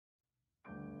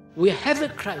We have a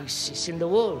crisis in the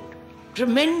world,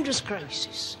 tremendous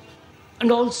crisis, and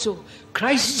also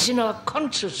crisis in our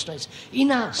consciousness,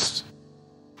 in us.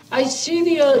 I see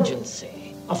the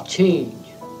urgency of change,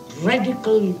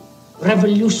 radical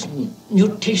revolution,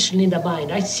 mutation in the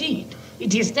mind. I see it.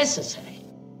 It is necessary.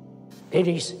 There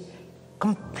is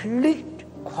complete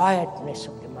quietness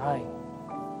of the mind,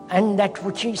 and that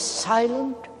which is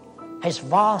silent has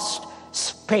vast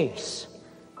space.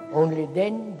 Only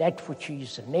then that which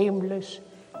is nameless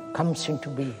comes into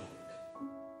being.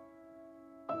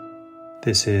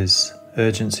 This is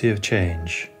Urgency of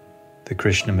Change, the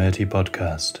Krishnamurti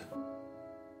podcast.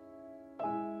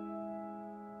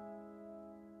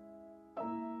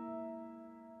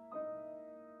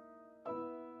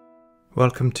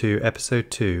 Welcome to episode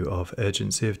 2 of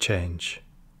Urgency of Change.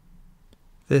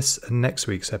 This and next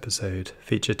week's episode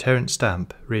feature Terence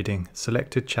Stamp reading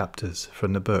selected chapters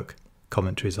from the book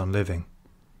Commentaries on Living.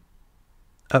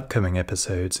 Upcoming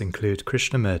episodes include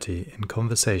Krishnamurti in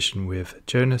conversation with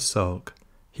Jonas Salk,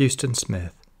 Houston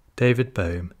Smith, David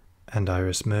Bohm, and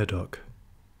Iris Murdoch.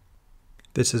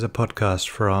 This is a podcast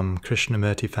from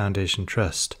Krishnamurti Foundation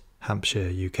Trust, Hampshire,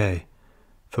 UK.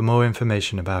 For more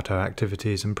information about our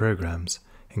activities and programs,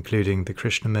 including the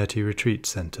Krishnamurti Retreat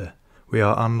Centre, we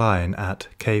are online at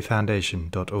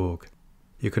kfoundation.org.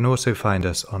 You can also find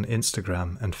us on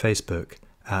Instagram and Facebook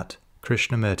at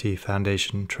Krishnamurti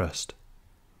Foundation Trust.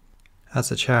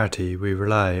 As a charity, we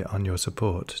rely on your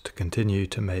support to continue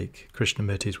to make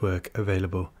Krishnamurti's work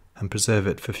available and preserve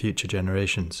it for future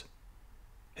generations.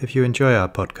 If you enjoy our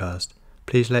podcast,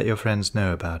 please let your friends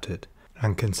know about it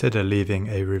and consider leaving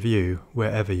a review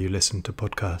wherever you listen to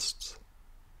podcasts.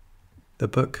 The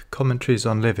book Commentaries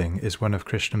on Living is one of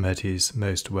Krishnamurti's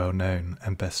most well-known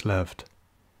and best-loved.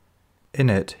 In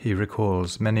it, he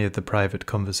recalls many of the private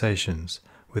conversations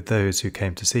with those who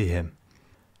came to see him.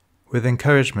 With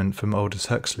encouragement from Aldous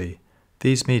Huxley,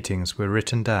 these meetings were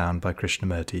written down by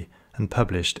Krishnamurti and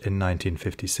published in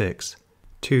 1956.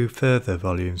 2 further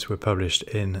volumes were published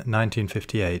in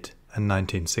 1958 and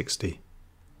 1960.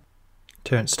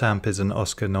 Terence Stamp is an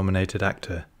Oscar-nominated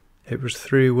actor. It was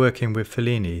through working with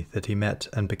Fellini that he met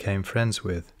and became friends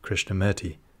with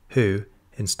Krishnamurti, who,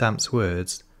 in Stamp's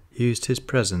words, used his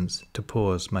presence to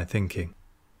pause my thinking.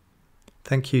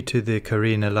 Thank you to the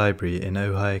Karina Library in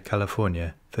Ojai,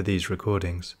 California, for these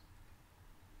recordings.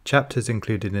 Chapters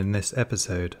included in this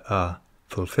episode are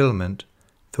Fulfilment,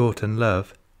 Thought and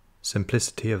Love,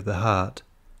 Simplicity of the Heart,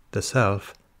 the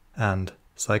Self, and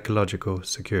Psychological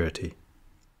Security.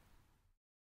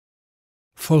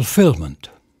 Fulfilment.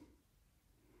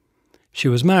 She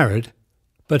was married,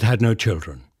 but had no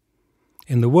children.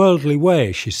 In the worldly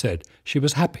way, she said, she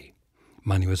was happy.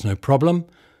 Money was no problem,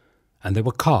 and there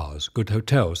were cars, good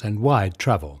hotels, and wide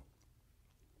travel.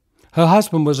 Her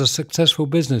husband was a successful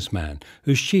businessman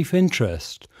whose chief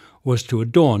interest was to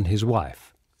adorn his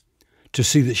wife, to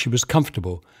see that she was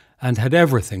comfortable and had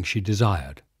everything she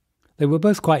desired. They were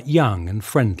both quite young and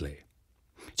friendly.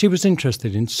 She was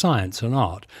interested in science and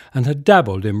art and had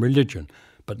dabbled in religion,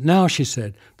 but now, she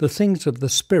said, the things of the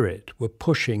spirit were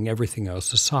pushing everything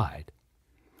else aside.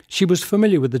 She was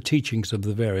familiar with the teachings of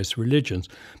the various religions,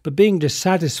 but being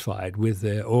dissatisfied with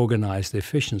their organized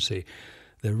efficiency,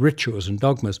 their rituals and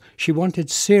dogmas, she wanted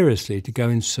seriously to go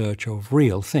in search of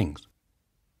real things.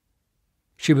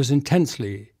 She was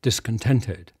intensely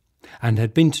discontented and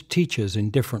had been to teachers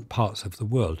in different parts of the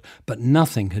world, but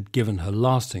nothing had given her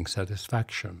lasting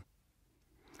satisfaction.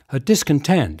 Her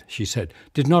discontent, she said,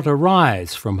 did not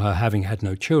arise from her having had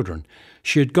no children.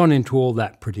 She had gone into all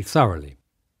that pretty thoroughly.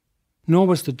 Nor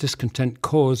was the discontent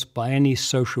caused by any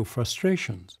social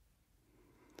frustrations.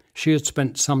 She had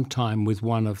spent some time with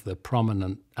one of the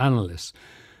prominent analysts,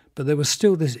 but there was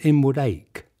still this inward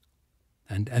ache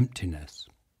and emptiness.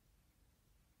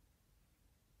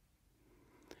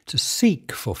 To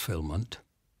seek fulfillment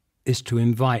is to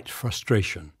invite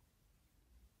frustration.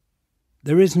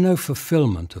 There is no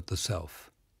fulfillment of the self,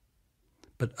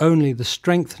 but only the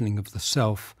strengthening of the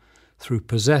self through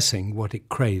possessing what it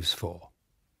craves for.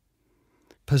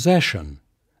 Possession,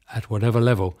 at whatever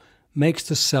level, makes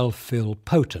the self feel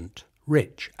potent,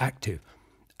 rich, active,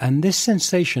 and this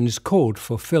sensation is called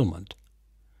fulfillment.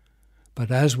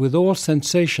 But as with all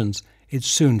sensations, it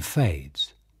soon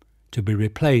fades, to be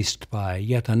replaced by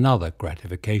yet another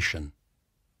gratification.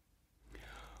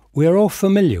 We are all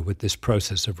familiar with this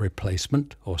process of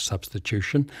replacement or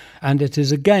substitution, and it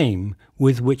is a game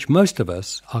with which most of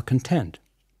us are content.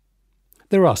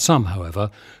 There are some, however,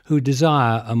 who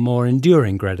desire a more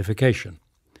enduring gratification,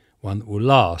 one that will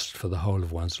last for the whole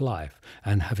of one's life,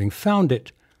 and having found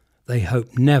it, they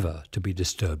hope never to be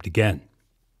disturbed again.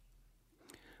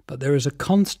 but there is a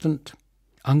constant,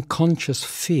 unconscious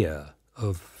fear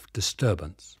of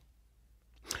disturbance.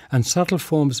 And subtle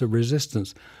forms of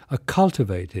resistance are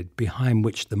cultivated behind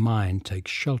which the mind takes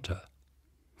shelter.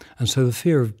 And so the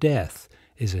fear of death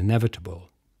is inevitable.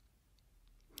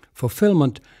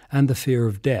 Fulfilment and the fear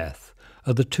of death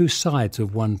are the two sides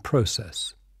of one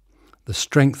process, the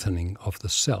strengthening of the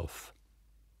self.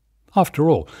 After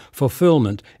all,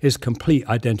 fulfilment is complete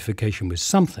identification with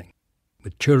something,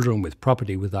 with children, with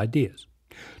property, with ideas.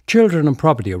 Children and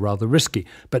property are rather risky,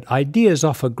 but ideas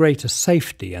offer greater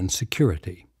safety and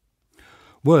security.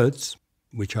 Words,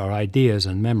 which are ideas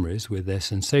and memories with their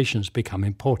sensations, become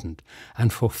important,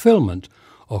 and fulfilment,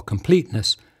 or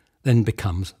completeness, then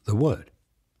becomes the word.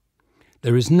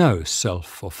 There is no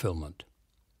self-fulfilment,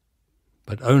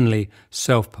 but only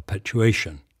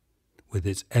self-perpetuation, with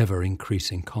its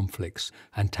ever-increasing conflicts,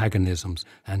 antagonisms,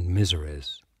 and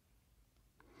miseries.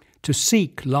 To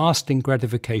seek lasting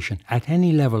gratification at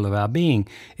any level of our being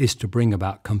is to bring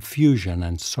about confusion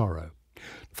and sorrow.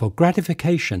 For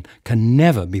gratification can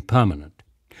never be permanent.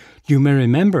 You may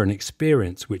remember an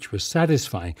experience which was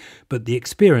satisfying, but the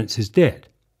experience is dead,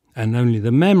 and only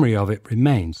the memory of it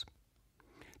remains.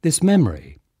 This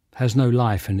memory has no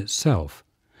life in itself,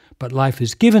 but life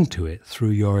is given to it through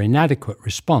your inadequate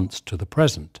response to the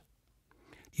present.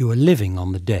 You are living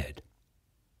on the dead,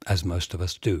 as most of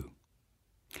us do.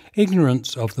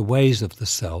 Ignorance of the ways of the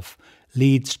self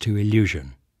leads to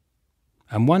illusion,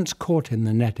 and once caught in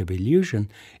the net of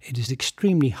illusion, it is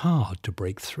extremely hard to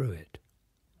break through it.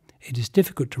 It is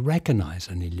difficult to recognize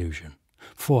an illusion,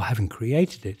 for having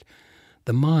created it,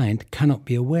 the mind cannot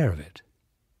be aware of it.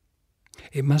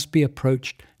 It must be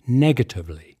approached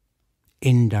negatively,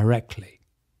 indirectly.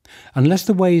 Unless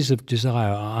the ways of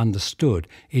desire are understood,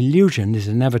 illusion is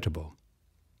inevitable.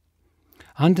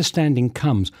 Understanding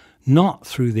comes not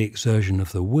through the exertion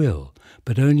of the will,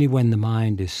 but only when the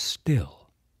mind is still.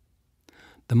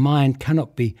 The mind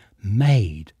cannot be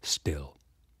made still,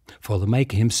 for the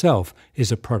maker himself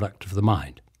is a product of the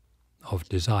mind, of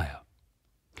desire.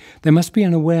 There must be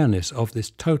an awareness of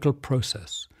this total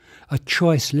process, a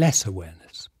choiceless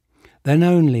awareness. Then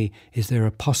only is there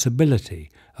a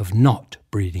possibility of not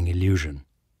breeding illusion.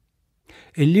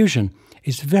 Illusion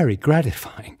is very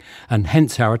gratifying, and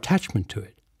hence our attachment to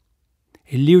it.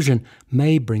 Illusion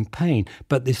may bring pain,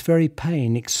 but this very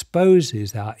pain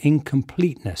exposes our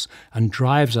incompleteness and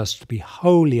drives us to be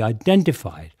wholly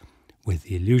identified with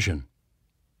the illusion.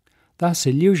 Thus,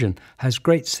 illusion has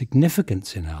great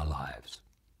significance in our lives.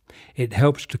 It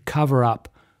helps to cover up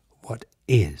what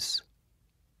is,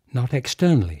 not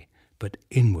externally, but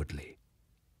inwardly.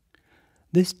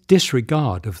 This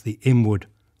disregard of the inward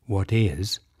what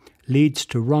is leads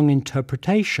to wrong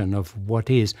interpretation of what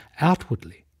is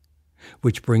outwardly,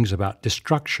 which brings about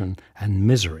destruction and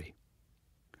misery.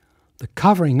 The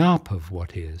covering up of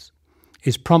what is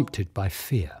prompted by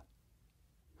fear.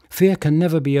 Fear can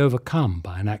never be overcome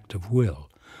by an act of will,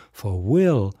 for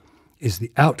will is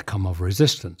the outcome of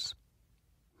resistance.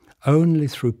 Only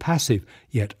through passive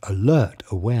yet alert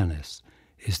awareness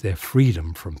is there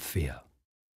freedom from fear.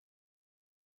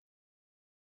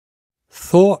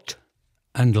 Thought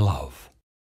and love.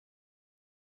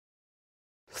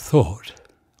 Thought,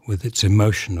 with its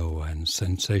emotional and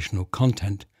sensational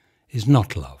content, is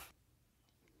not love.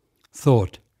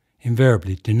 Thought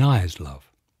invariably denies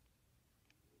love.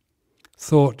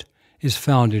 Thought is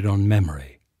founded on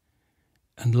memory,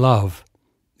 and love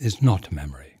is not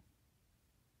memory.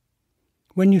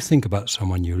 When you think about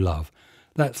someone you love,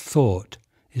 that thought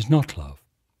is not love.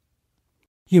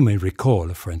 You may recall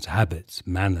a friend's habits,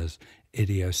 manners,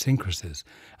 idiosyncrasies,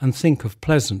 and think of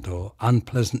pleasant or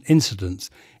unpleasant incidents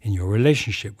in your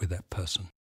relationship with that person.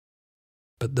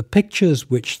 But the pictures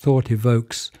which thought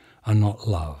evokes are not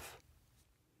love.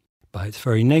 By its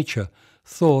very nature,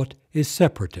 thought is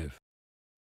separative.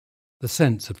 The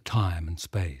sense of time and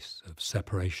space, of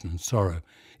separation and sorrow,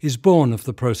 is born of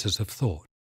the process of thought.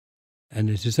 And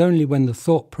it is only when the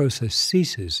thought process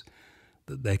ceases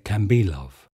that there can be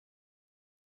love.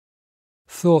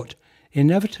 Thought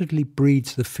inevitably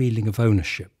breeds the feeling of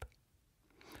ownership,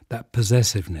 that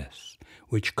possessiveness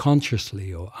which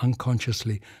consciously or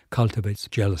unconsciously cultivates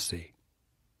jealousy.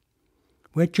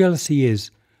 Where jealousy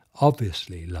is,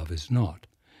 obviously love is not,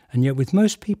 and yet with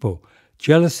most people,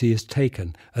 jealousy is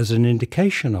taken as an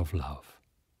indication of love.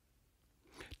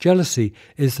 Jealousy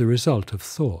is the result of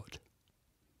thought.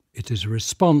 It is a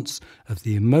response of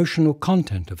the emotional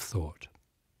content of thought.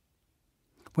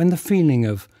 When the feeling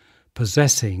of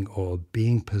possessing or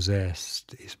being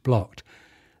possessed is blocked,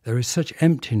 there is such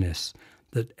emptiness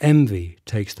that envy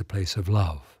takes the place of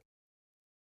love.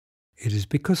 It is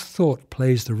because thought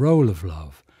plays the role of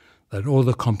love that all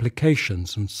the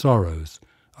complications and sorrows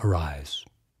arise.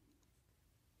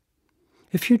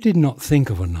 If you did not think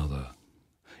of another,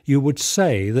 you would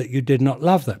say that you did not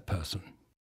love that person.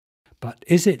 But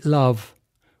is it love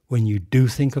when you do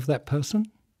think of that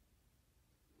person?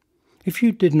 If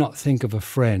you did not think of a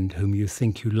friend whom you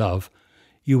think you love,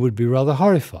 you would be rather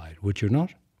horrified, would you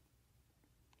not?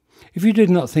 If you did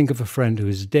not think of a friend who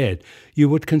is dead, you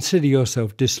would consider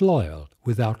yourself disloyal,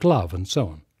 without love, and so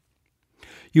on.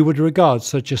 You would regard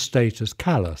such a state as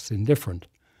callous, indifferent,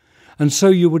 and so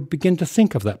you would begin to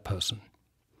think of that person.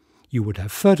 You would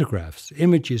have photographs,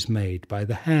 images made by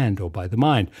the hand or by the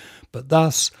mind, but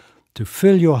thus to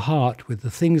fill your heart with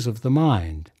the things of the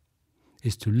mind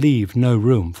is to leave no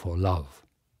room for love.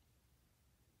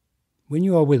 When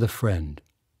you are with a friend,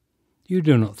 you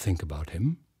do not think about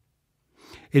him.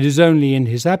 It is only in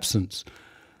his absence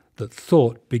that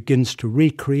thought begins to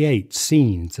recreate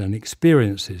scenes and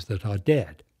experiences that are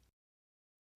dead.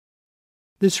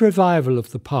 This revival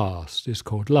of the past is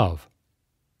called love.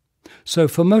 So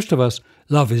for most of us,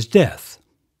 love is death,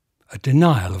 a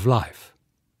denial of life.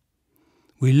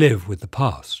 We live with the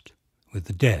past, with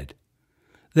the dead.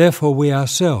 Therefore we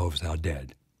ourselves are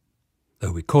dead,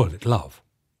 though we call it love.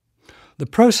 The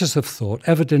process of thought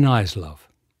ever denies love.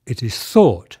 It is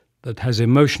thought that has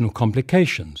emotional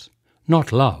complications,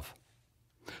 not love.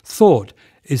 Thought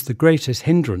is the greatest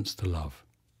hindrance to love.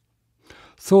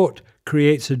 Thought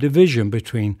creates a division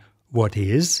between what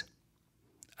is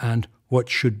and what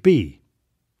should be.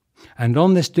 And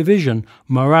on this division,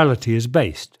 morality is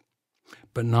based.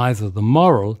 But neither the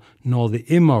moral nor the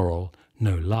immoral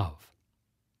know love.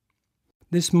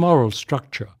 This moral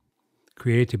structure,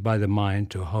 created by the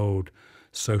mind to hold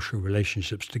social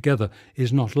relationships together,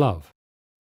 is not love,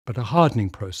 but a hardening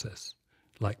process,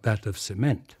 like that of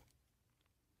cement.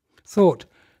 Thought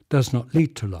does not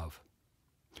lead to love.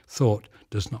 Thought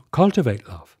does not cultivate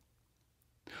love.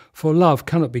 For love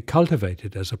cannot be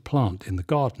cultivated as a plant in the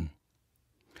garden.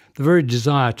 The very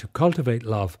desire to cultivate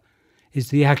love is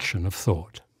the action of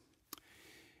thought.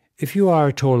 If you are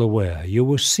at all aware, you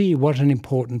will see what an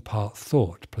important part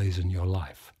thought plays in your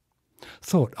life.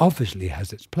 Thought obviously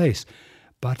has its place,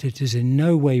 but it is in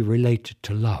no way related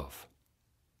to love.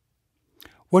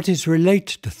 What is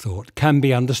related to thought can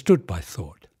be understood by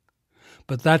thought,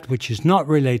 but that which is not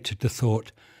related to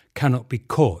thought cannot be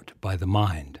caught by the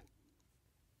mind.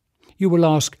 You will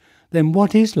ask, then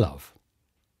what is love?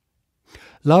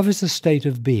 Love is a state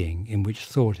of being in which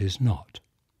thought is not.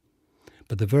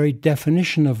 But the very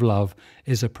definition of love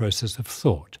is a process of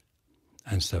thought,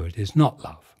 and so it is not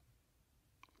love.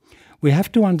 We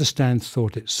have to understand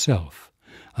thought itself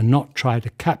and not try to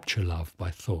capture love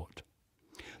by thought.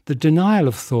 The denial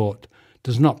of thought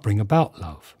does not bring about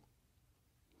love.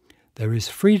 There is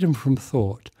freedom from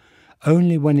thought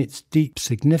only when its deep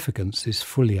significance is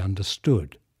fully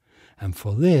understood, and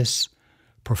for this,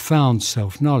 profound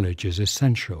self-knowledge is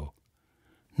essential,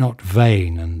 not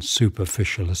vain and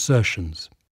superficial assertions.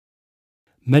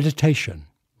 Meditation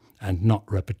and not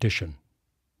repetition.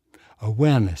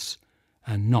 Awareness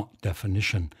and not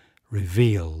definition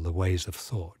reveal the ways of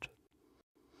thought.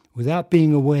 Without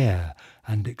being aware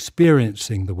and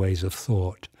experiencing the ways of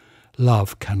thought,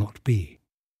 love cannot be.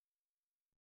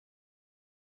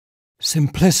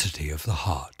 Simplicity of the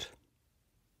heart.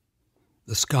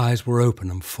 The skies were open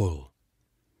and full.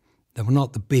 There were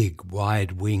not the big,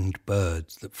 wide-winged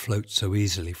birds that float so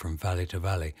easily from valley to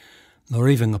valley, nor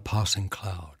even a passing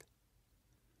cloud.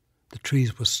 The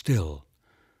trees were still,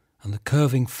 and the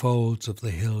curving folds of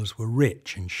the hills were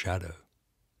rich in shadow.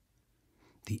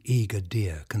 The eager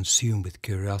deer, consumed with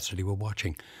curiosity, were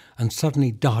watching, and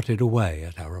suddenly darted away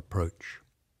at our approach.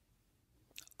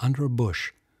 Under a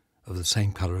bush, of the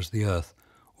same colour as the earth,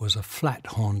 was a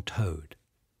flat-horned toad,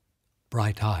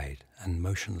 bright-eyed and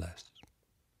motionless.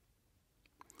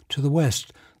 To the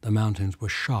west, the mountains were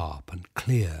sharp and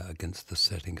clear against the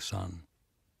setting sun.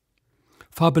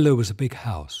 Far below was a big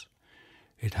house.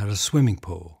 It had a swimming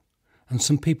pool, and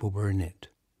some people were in it.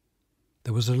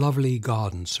 There was a lovely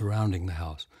garden surrounding the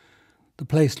house. The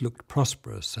place looked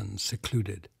prosperous and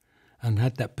secluded, and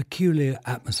had that peculiar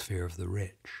atmosphere of the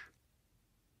rich.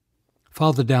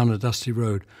 Farther down a dusty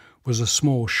road was a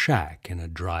small shack in a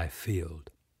dry field.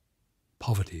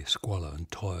 Poverty, squalor, and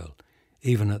toil,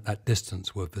 even at that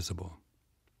distance, were visible.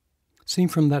 Seen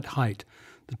from that height,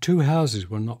 the two houses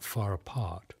were not far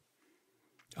apart.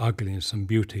 Ugliness and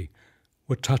beauty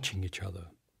were touching each other.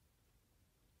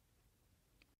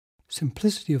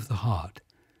 Simplicity of the heart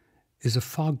is of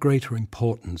far greater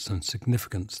importance and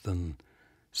significance than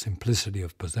simplicity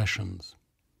of possessions.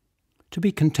 To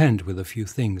be content with a few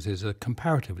things is a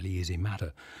comparatively easy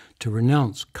matter. To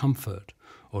renounce comfort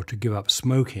or to give up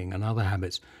smoking and other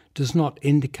habits does not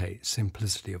indicate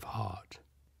simplicity of heart.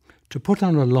 To put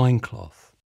on a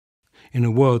loincloth in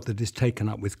a world that is taken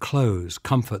up with clothes,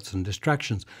 comforts and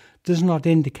distractions does not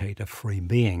indicate a free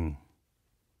being.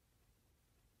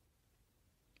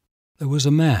 There was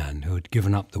a man who had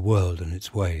given up the world and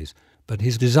its ways, but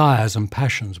his desires and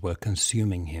passions were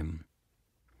consuming him.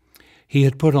 He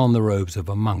had put on the robes of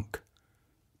a monk,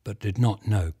 but did not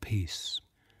know peace.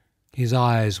 His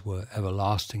eyes were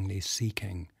everlastingly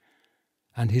seeking,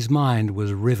 and his mind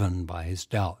was riven by his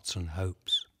doubts and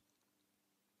hopes.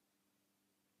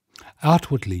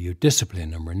 Outwardly you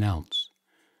discipline and renounce.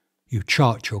 You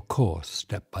chart your course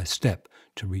step by step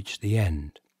to reach the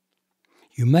end.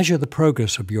 You measure the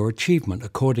progress of your achievement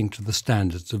according to the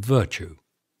standards of virtue,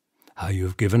 how you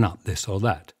have given up this or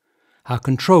that, how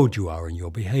controlled you are in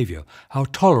your behaviour, how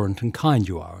tolerant and kind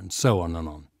you are, and so on and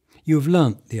on. You have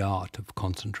learnt the art of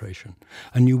concentration,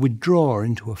 and you withdraw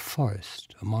into a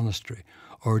forest, a monastery,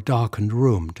 or a darkened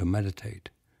room to meditate.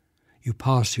 You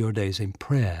pass your days in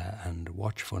prayer and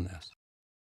watchfulness.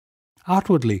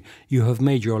 Outwardly, you have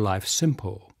made your life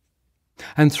simple,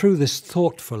 and through this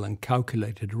thoughtful and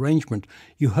calculated arrangement,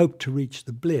 you hope to reach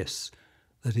the bliss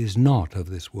that is not of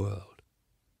this world.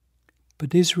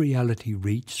 But is reality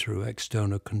reached through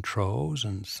external controls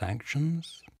and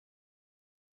sanctions?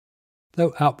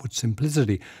 Though outward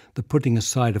simplicity, the putting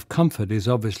aside of comfort, is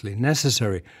obviously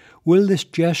necessary, will this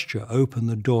gesture open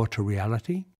the door to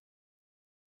reality?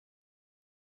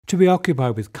 To be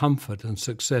occupied with comfort and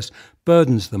success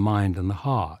burdens the mind and the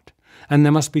heart, and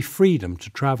there must be freedom to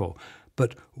travel.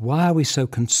 But why are we so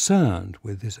concerned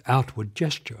with this outward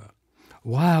gesture?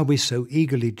 Why are we so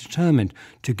eagerly determined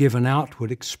to give an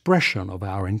outward expression of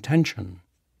our intention?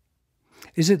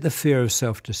 Is it the fear of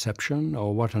self-deception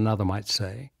or what another might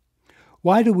say?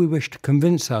 Why do we wish to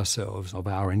convince ourselves of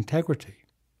our integrity?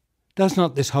 Does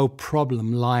not this whole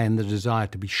problem lie in the desire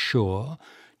to be sure,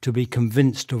 to be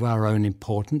convinced of our own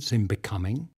importance in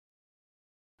becoming?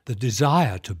 The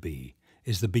desire to be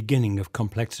is the beginning of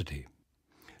complexity.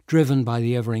 Driven by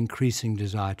the ever-increasing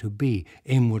desire to be,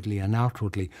 inwardly and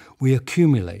outwardly, we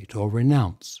accumulate or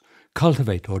renounce,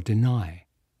 cultivate or deny.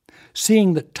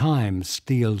 Seeing that time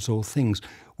steals all things,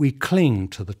 we cling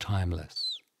to the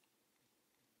timeless.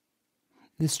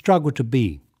 This struggle to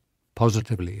be,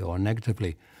 positively or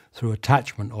negatively, through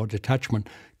attachment or detachment,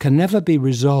 can never be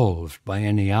resolved by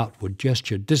any outward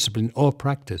gesture, discipline or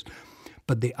practice,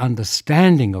 but the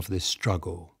understanding of this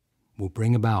struggle will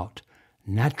bring about,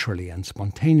 naturally and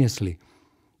spontaneously,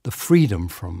 the freedom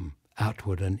from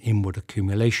outward and inward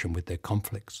accumulation with their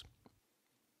conflicts.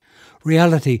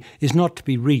 Reality is not to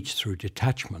be reached through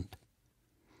detachment.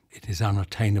 It is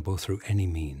unattainable through any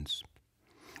means.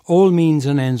 All means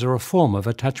and ends are a form of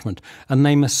attachment, and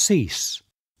they must cease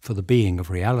for the being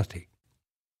of reality.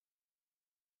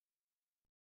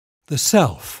 The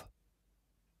self.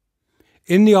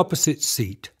 In the opposite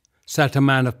seat sat a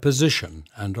man of position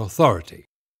and authority.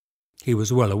 He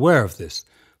was well aware of this,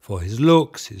 for his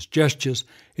looks, his gestures,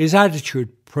 his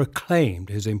attitude proclaimed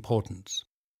his importance.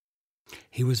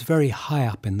 He was very high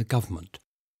up in the government,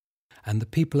 and the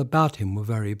people about him were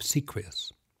very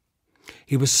obsequious.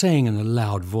 He was saying in a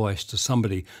loud voice to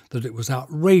somebody that it was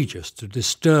outrageous to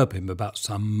disturb him about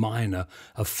some minor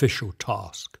official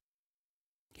task.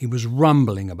 He was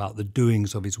rumbling about the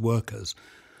doings of his workers,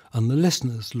 and the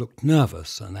listeners looked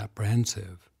nervous and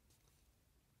apprehensive.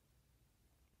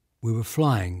 We were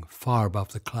flying far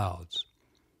above the clouds,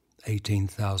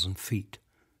 18,000 feet,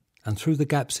 and through the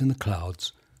gaps in the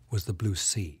clouds was the blue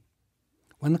sea.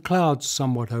 When the clouds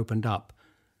somewhat opened up,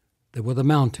 there were the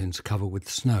mountains covered with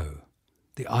snow,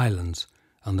 the islands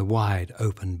and the wide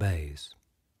open bays.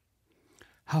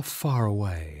 How far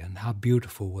away and how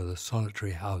beautiful were the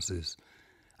solitary houses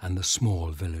and the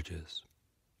small villages.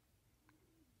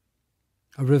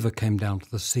 A river came down to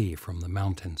the sea from the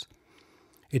mountains.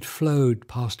 It flowed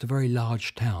past a very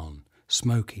large town,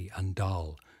 smoky and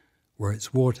dull, where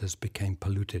its waters became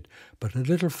polluted, but a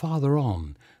little farther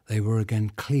on they were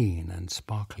again clean and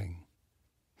sparkling.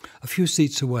 A few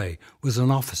seats away was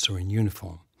an officer in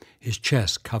uniform, his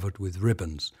chest covered with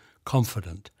ribbons,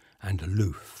 confident and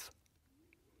aloof.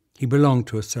 He belonged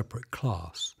to a separate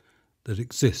class that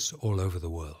exists all over the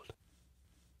world.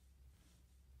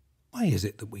 Why is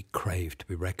it that we crave to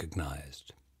be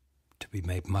recognized, to be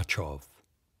made much of,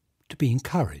 to be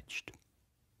encouraged?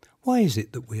 Why is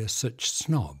it that we are such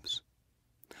snobs?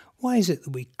 Why is it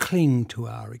that we cling to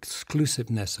our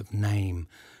exclusiveness of name,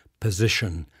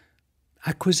 position,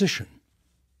 acquisition?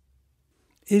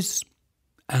 Is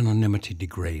anonymity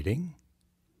degrading,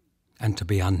 and to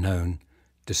be unknown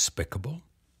despicable?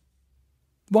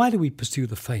 Why do we pursue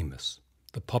the famous,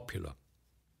 the popular.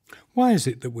 Why is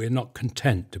it that we're not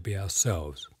content to be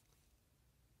ourselves?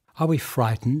 Are we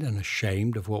frightened and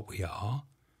ashamed of what we are?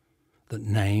 That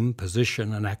name,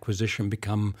 position and acquisition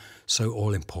become so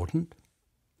all-important?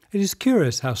 It is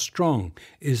curious how strong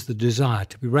is the desire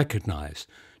to be recognised,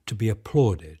 to be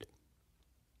applauded.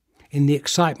 In the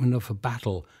excitement of a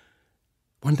battle,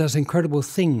 one does incredible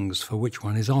things for which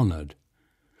one is honoured.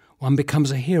 One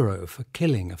becomes a hero for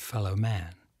killing a fellow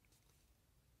man.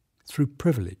 Through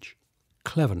privilege,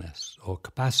 cleverness or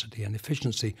capacity and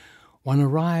efficiency, one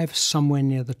arrives somewhere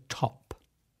near the top,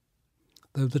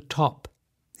 though the top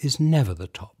is never the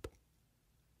top,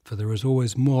 for there is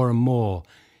always more and more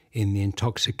in the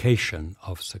intoxication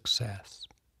of success.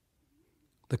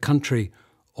 The country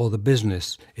or the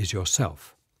business is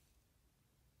yourself.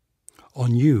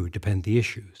 On you depend the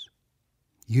issues.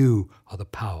 You are the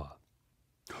power.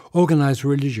 Organised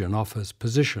religion offers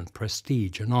position,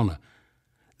 prestige and honour.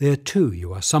 There too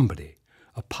you are somebody,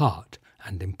 apart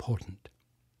and important.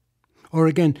 Or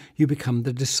again, you become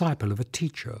the disciple of a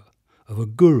teacher, of a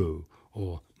guru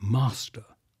or master.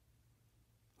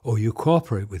 Or you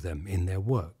cooperate with them in their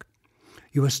work.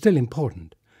 You are still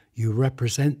important. You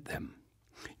represent them.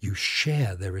 You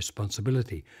share their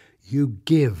responsibility. You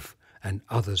give and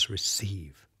others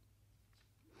receive.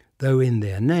 Though in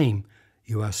their name,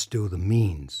 you are still the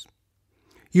means.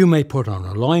 You may put on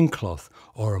a loincloth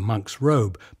or a monk's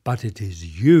robe, but it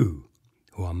is you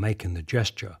who are making the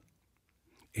gesture.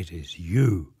 It is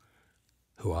you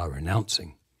who are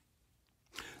renouncing.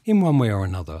 In one way or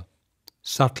another,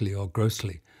 subtly or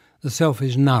grossly, the self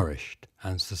is nourished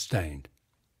and sustained.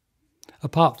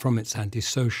 Apart from its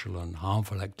antisocial and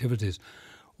harmful activities,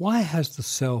 why has the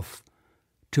self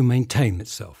to maintain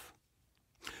itself?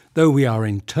 Though we are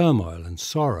in turmoil and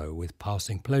sorrow with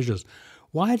passing pleasures,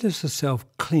 why does the self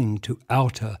cling to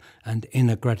outer and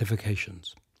inner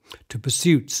gratifications, to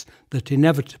pursuits that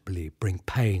inevitably bring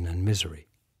pain and misery?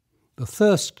 The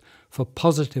thirst for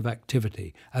positive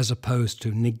activity as opposed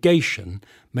to negation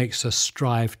makes us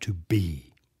strive to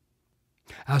be.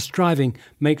 Our striving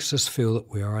makes us feel that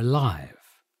we are alive,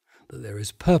 that there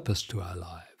is purpose to our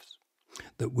lives,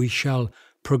 that we shall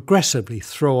progressively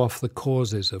throw off the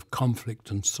causes of conflict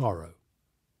and sorrow.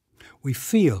 We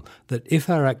feel that if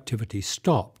our activity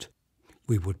stopped,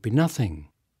 we would be nothing,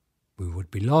 we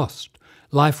would be lost,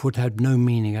 life would have no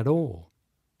meaning at all.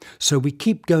 So we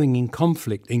keep going in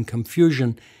conflict, in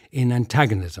confusion, in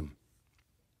antagonism.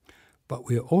 But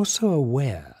we are also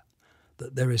aware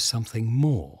that there is something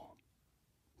more,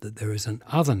 that there is an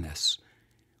otherness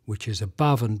which is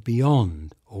above and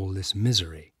beyond all this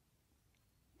misery.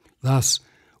 Thus,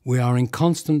 we are in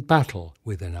constant battle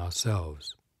within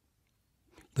ourselves.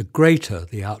 The greater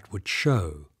the outward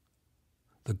show,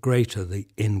 the greater the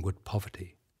inward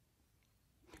poverty.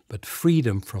 But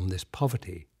freedom from this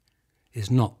poverty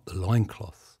is not the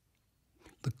loincloth.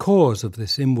 The cause of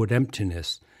this inward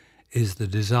emptiness is the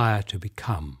desire to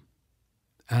become.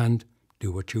 And,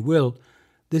 do what you will,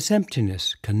 this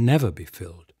emptiness can never be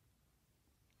filled.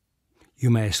 You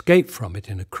may escape from it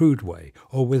in a crude way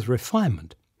or with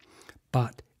refinement,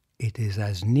 but it is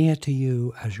as near to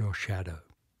you as your shadow.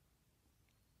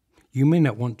 You may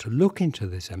not want to look into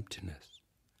this emptiness,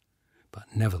 but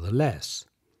nevertheless,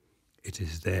 it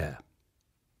is there.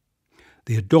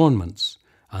 The adornments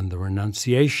and the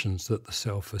renunciations that the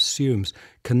self assumes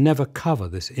can never cover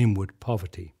this inward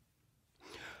poverty.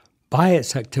 By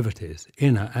its activities,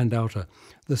 inner and outer,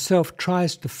 the self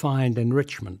tries to find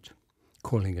enrichment,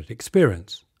 calling it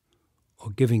experience,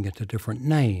 or giving it a different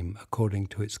name according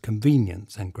to its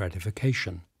convenience and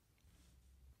gratification.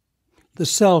 The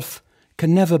self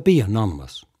can never be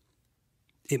anonymous.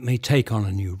 It may take on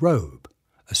a new robe,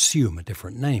 assume a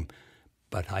different name,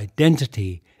 but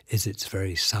identity is its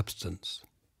very substance.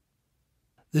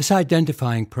 This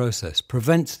identifying process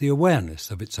prevents the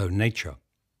awareness of its own nature.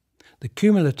 The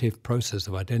cumulative process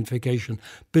of identification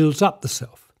builds up the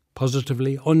self,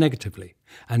 positively or negatively,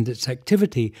 and its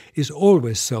activity is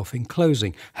always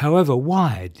self-enclosing, however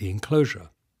wide the enclosure.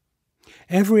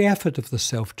 Every effort of the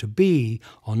self to be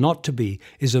or not to be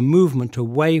is a movement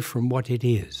away from what it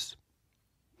is.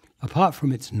 Apart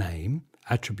from its name,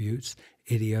 attributes,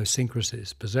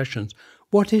 idiosyncrasies, possessions,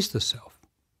 what is the self?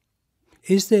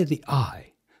 Is there the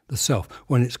I, the self,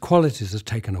 when its qualities are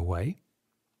taken away?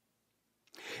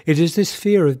 It is this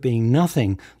fear of being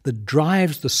nothing that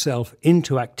drives the self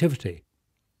into activity.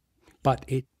 But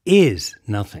it is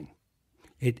nothing.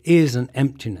 It is an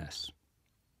emptiness.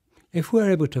 If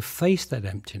we're able to face that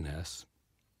emptiness,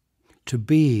 to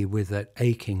be with that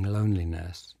aching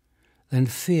loneliness, then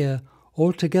fear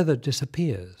altogether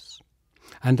disappears,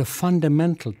 and a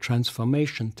fundamental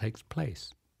transformation takes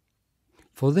place.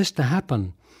 For this to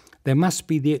happen, there must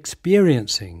be the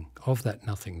experiencing of that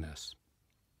nothingness,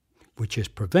 which is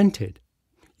prevented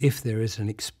if there is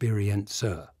an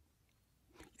experiencer.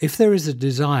 If there is a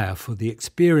desire for the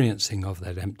experiencing of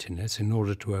that emptiness in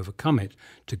order to overcome it,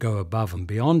 to go above and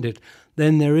beyond it,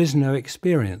 then there is no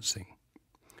experiencing,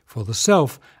 for the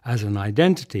self as an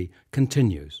identity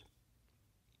continues.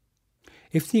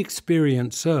 If the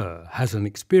experiencer has an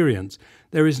experience,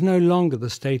 there is no longer the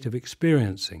state of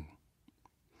experiencing.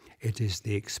 It is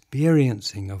the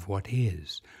experiencing of what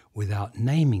is, without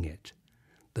naming it,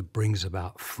 that brings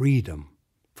about freedom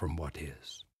from what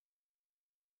is.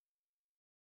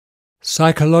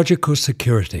 Psychological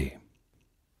security.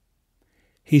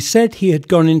 He said he had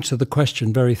gone into the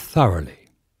question very thoroughly,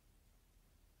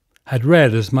 had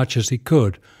read as much as he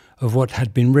could of what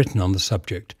had been written on the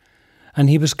subject, and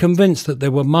he was convinced that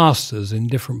there were masters in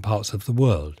different parts of the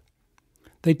world.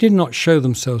 They did not show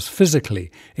themselves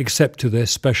physically except to their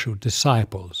special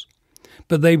disciples,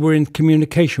 but they were in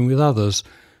communication with others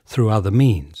through other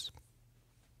means.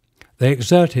 They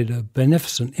exerted a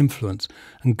beneficent influence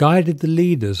and guided the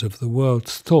leaders of the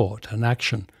world's thought and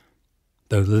action,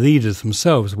 though the leaders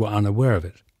themselves were unaware of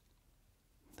it.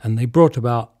 And they brought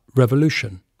about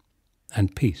revolution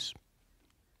and peace.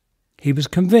 He was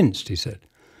convinced, he said,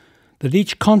 that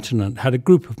each continent had a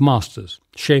group of masters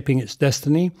shaping its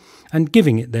destiny and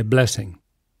giving it their blessing.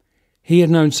 He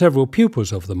had known several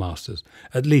pupils of the masters,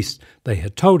 at least they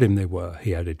had told him they were,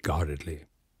 he added guardedly.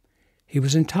 He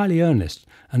was entirely earnest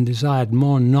and desired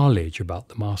more knowledge about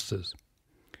the masters.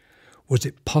 Was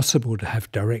it possible to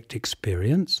have direct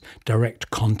experience, direct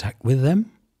contact with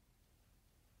them?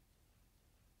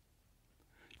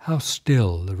 How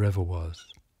still the river was.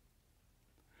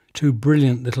 Two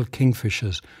brilliant little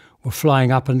kingfishers were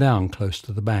flying up and down close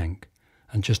to the bank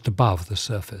and just above the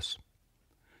surface.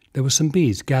 There were some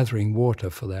bees gathering water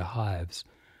for their hives,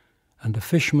 and a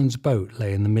fisherman's boat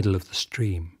lay in the middle of the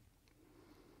stream.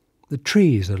 The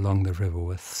trees along the river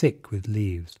were thick with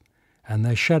leaves, and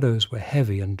their shadows were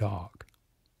heavy and dark.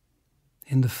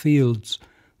 In the fields,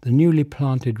 the newly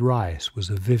planted rice was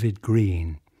a vivid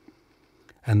green,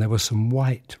 and there were some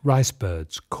white rice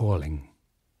birds calling.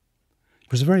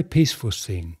 It was a very peaceful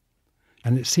scene,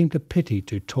 and it seemed a pity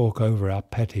to talk over our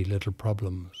petty little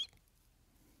problems.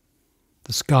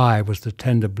 The sky was the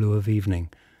tender blue of evening.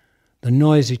 The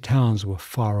noisy towns were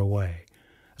far away.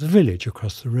 A village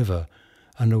across the river,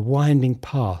 and a winding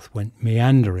path went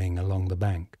meandering along the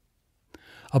bank.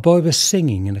 A boy was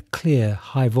singing in a clear,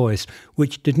 high voice,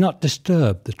 which did not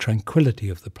disturb the tranquillity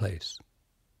of the place.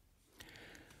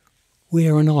 We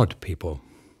are an odd people.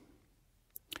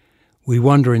 We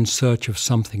wander in search of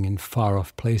something in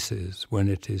far-off places when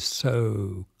it is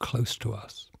so close to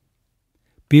us.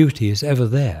 Beauty is ever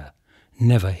there,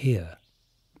 never here.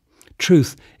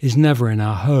 Truth is never in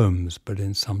our homes, but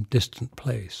in some distant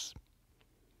place.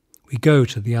 We go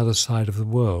to the other side of the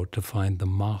world to find the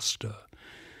master,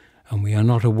 and we are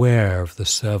not aware of the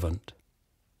servant.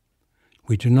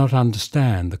 We do not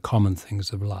understand the common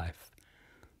things of life,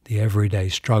 the everyday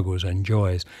struggles and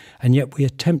joys, and yet we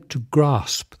attempt to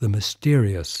grasp the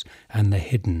mysterious and the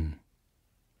hidden.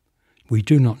 We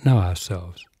do not know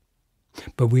ourselves,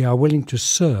 but we are willing to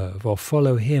serve or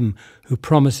follow him who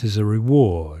promises a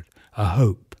reward, a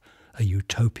hope, a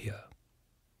utopia.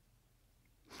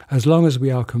 As long as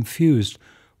we are confused,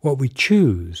 what we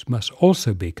choose must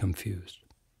also be confused.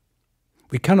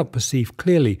 We cannot perceive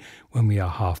clearly when we are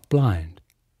half blind.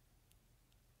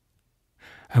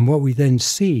 And what we then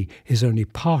see is only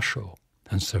partial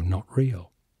and so not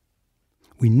real.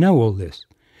 We know all this,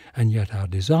 and yet our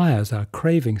desires, our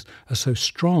cravings are so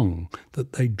strong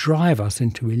that they drive us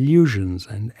into illusions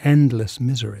and endless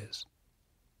miseries.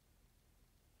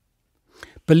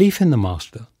 Belief in the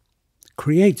master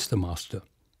creates the master,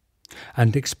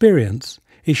 and experience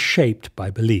is shaped by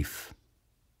belief.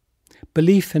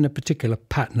 Belief in a particular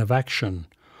pattern of action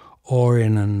or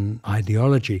in an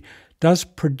ideology does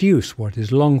produce what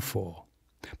is longed for,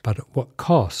 but at what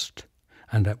cost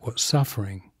and at what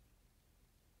suffering?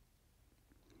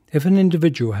 If an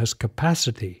individual has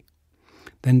capacity,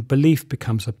 then belief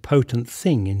becomes a potent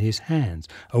thing in his hands,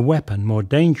 a weapon more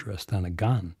dangerous than a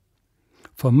gun.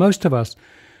 For most of us,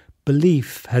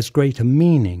 belief has greater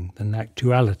meaning than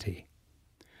actuality.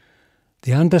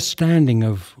 The understanding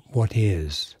of what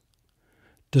is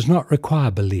does not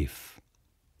require belief.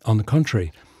 On the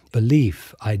contrary,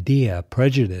 belief, idea,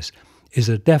 prejudice is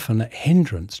a definite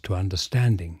hindrance to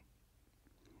understanding.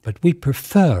 But we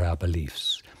prefer our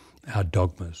beliefs, our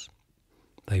dogmas.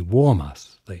 They warm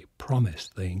us, they promise,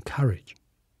 they encourage.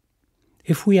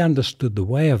 If we understood the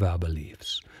way of our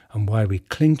beliefs and why we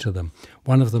cling to them,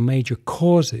 one of the major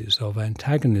causes of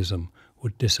antagonism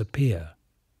would disappear.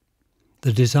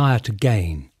 The desire to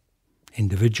gain,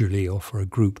 individually or for a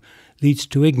group, leads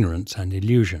to ignorance and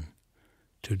illusion,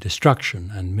 to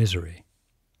destruction and misery.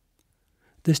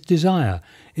 This desire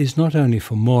is not only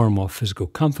for more and more physical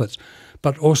comforts,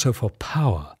 but also for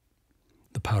power,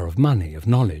 the power of money, of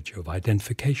knowledge, of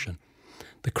identification.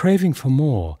 The craving for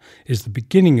more is the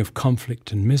beginning of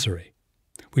conflict and misery.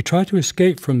 We try to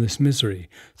escape from this misery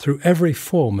through every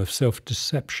form of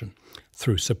self-deception,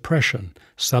 through suppression,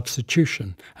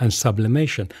 substitution, and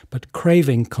sublimation, but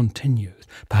craving continues,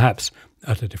 perhaps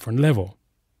at a different level.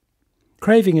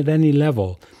 Craving at any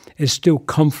level is still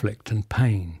conflict and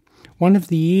pain. One of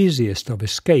the easiest of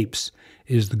escapes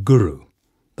is the guru,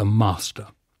 the master.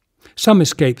 Some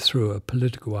escape through a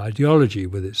political ideology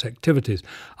with its activities,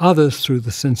 others through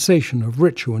the sensation of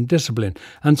ritual and discipline,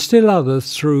 and still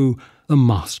others through the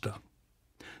master.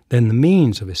 Then the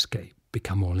means of escape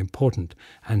become all important,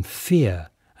 and fear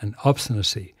and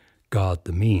obstinacy guard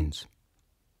the means.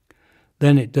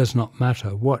 Then it does not matter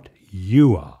what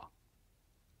you are.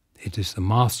 It is the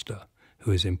master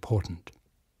who is important.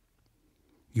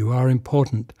 You are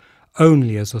important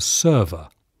only as a server,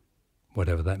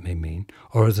 whatever that may mean,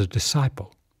 or as a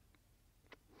disciple.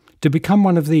 To become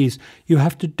one of these, you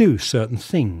have to do certain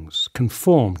things,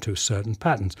 conform to certain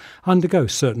patterns, undergo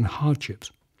certain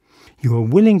hardships. You are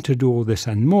willing to do all this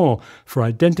and more, for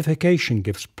identification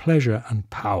gives pleasure and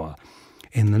power.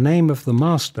 In the name of the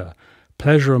master,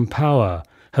 pleasure and power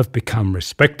have become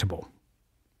respectable.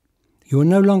 You are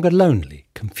no longer lonely,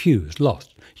 confused,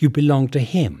 lost. You belong to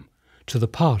him, to the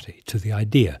party, to the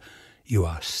idea. You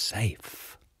are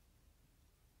safe.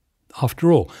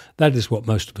 After all, that is what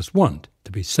most of us want,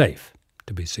 to be safe,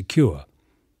 to be secure.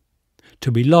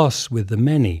 To be lost with the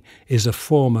many is a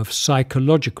form of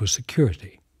psychological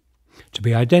security. To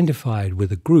be identified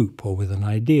with a group or with an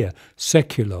idea,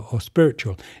 secular or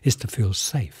spiritual, is to feel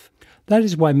safe. That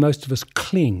is why most of us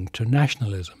cling to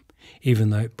nationalism, even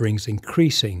though it brings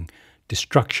increasing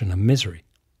destruction and misery.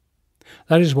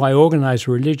 That is why organized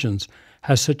religions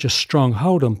has such a strong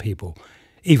hold on people,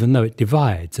 even though it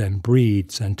divides and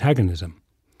breeds antagonism.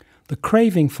 The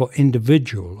craving for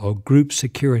individual or group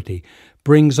security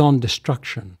brings on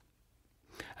destruction,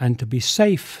 and to be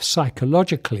safe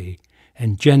psychologically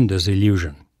engenders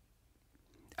illusion.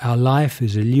 Our life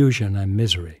is illusion and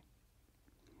misery,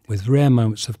 with rare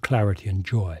moments of clarity and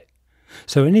joy.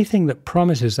 So anything that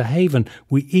promises a haven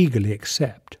we eagerly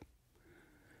accept.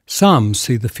 Some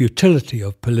see the futility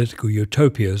of political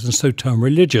utopias and so turn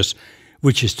religious,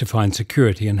 which is to find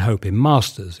security and hope in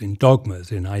masters, in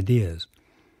dogmas, in ideas.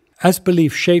 As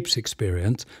belief shapes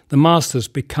experience, the masters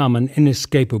become an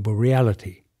inescapable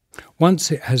reality.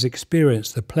 Once it has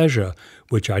experienced the pleasure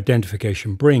which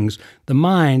identification brings, the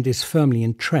mind is firmly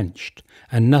entrenched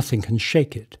and nothing can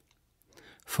shake it.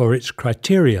 For its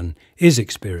criterion is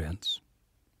experience.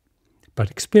 But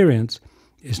experience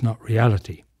is not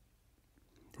reality.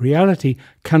 Reality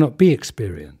cannot be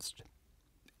experienced.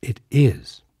 It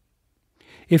is.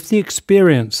 If the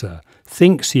experiencer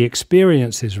thinks he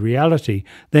experiences reality,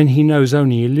 then he knows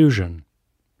only illusion.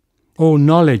 All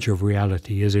knowledge of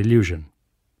reality is illusion.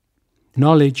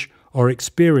 Knowledge or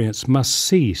experience must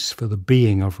cease for the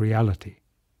being of reality.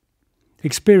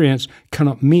 Experience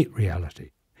cannot meet reality.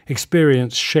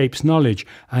 Experience shapes knowledge,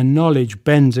 and knowledge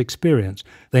bends experience.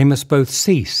 They must both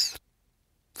cease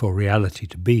for reality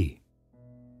to be.